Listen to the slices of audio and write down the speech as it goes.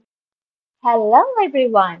Hello,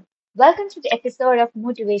 everyone. Welcome to the episode of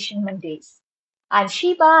Motivation Mondays. I'm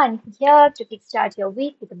Sheeba and here to kickstart your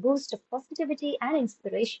week with a boost of positivity and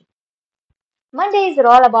inspiration. Mondays are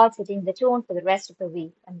all about setting the tone for the rest of the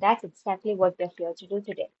week, and that's exactly what we're here to do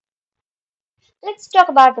today. Let's talk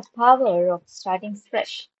about the power of starting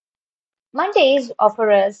fresh. Mondays offer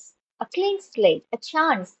us a clean slate, a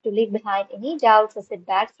chance to leave behind any doubts or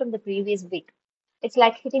setbacks from the previous week. It's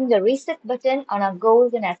like hitting the reset button on our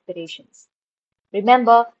goals and aspirations.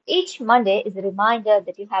 Remember, each Monday is a reminder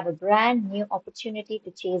that you have a brand new opportunity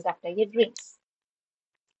to chase after your dreams.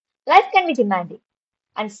 Life can be demanding,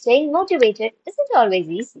 and staying motivated isn't always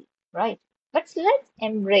easy, right? But let's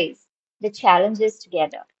embrace the challenges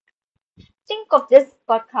together. Think of this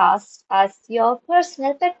podcast as your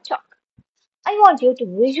personal pep talk. I want you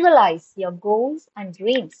to visualize your goals and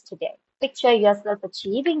dreams today. Picture yourself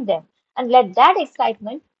achieving them and let that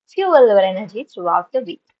excitement fuel your energy throughout the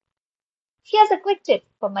week. Here's a quick tip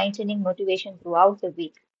for maintaining motivation throughout the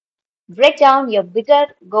week. Break down your bigger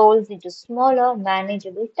goals into smaller,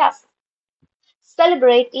 manageable tasks.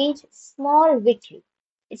 Celebrate each small victory.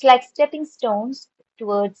 It's like stepping stones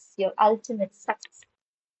towards your ultimate success.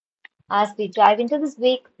 As we dive into this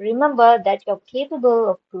week, remember that you're capable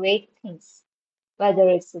of great things. Whether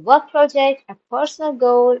it's a work project, a personal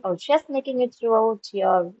goal, or just making it throughout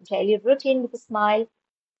your daily routine with a smile,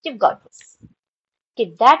 you've got this.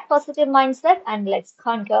 Keep that positive mindset and let's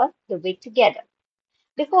conquer the week together.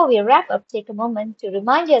 Before we wrap up, take a moment to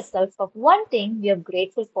remind yourself of one thing you're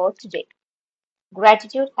grateful for today.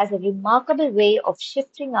 Gratitude has a remarkable way of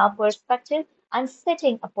shifting our perspective and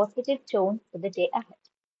setting a positive tone for the day ahead.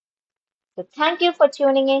 So, thank you for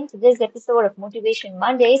tuning in to this episode of Motivation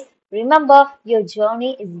Mondays. Remember, your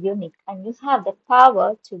journey is unique and you have the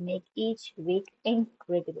power to make each week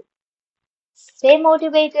incredible. Stay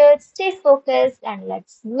motivated, stay focused, and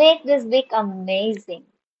let's make this week amazing.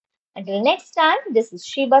 Until next time, this is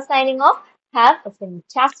Sheba signing off. Have a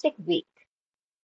fantastic week.